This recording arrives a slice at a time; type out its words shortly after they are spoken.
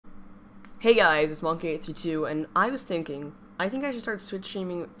Hey guys, it's Monkey832, and I was thinking, I think I should start Twitch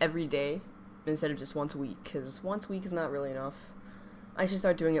streaming every day instead of just once a week, because once a week is not really enough. I should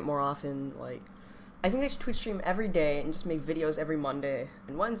start doing it more often, I think I should Twitch stream every day and just make videos every Monday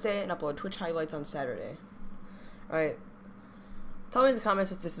and Wednesday and upload Twitch highlights on Saturday. Alright, tell me in the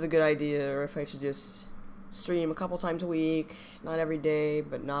comments if this is a good idea, or if I should just stream a couple times a week, not every day,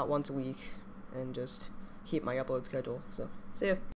 but not once a week, and just keep my upload schedule. So, see ya.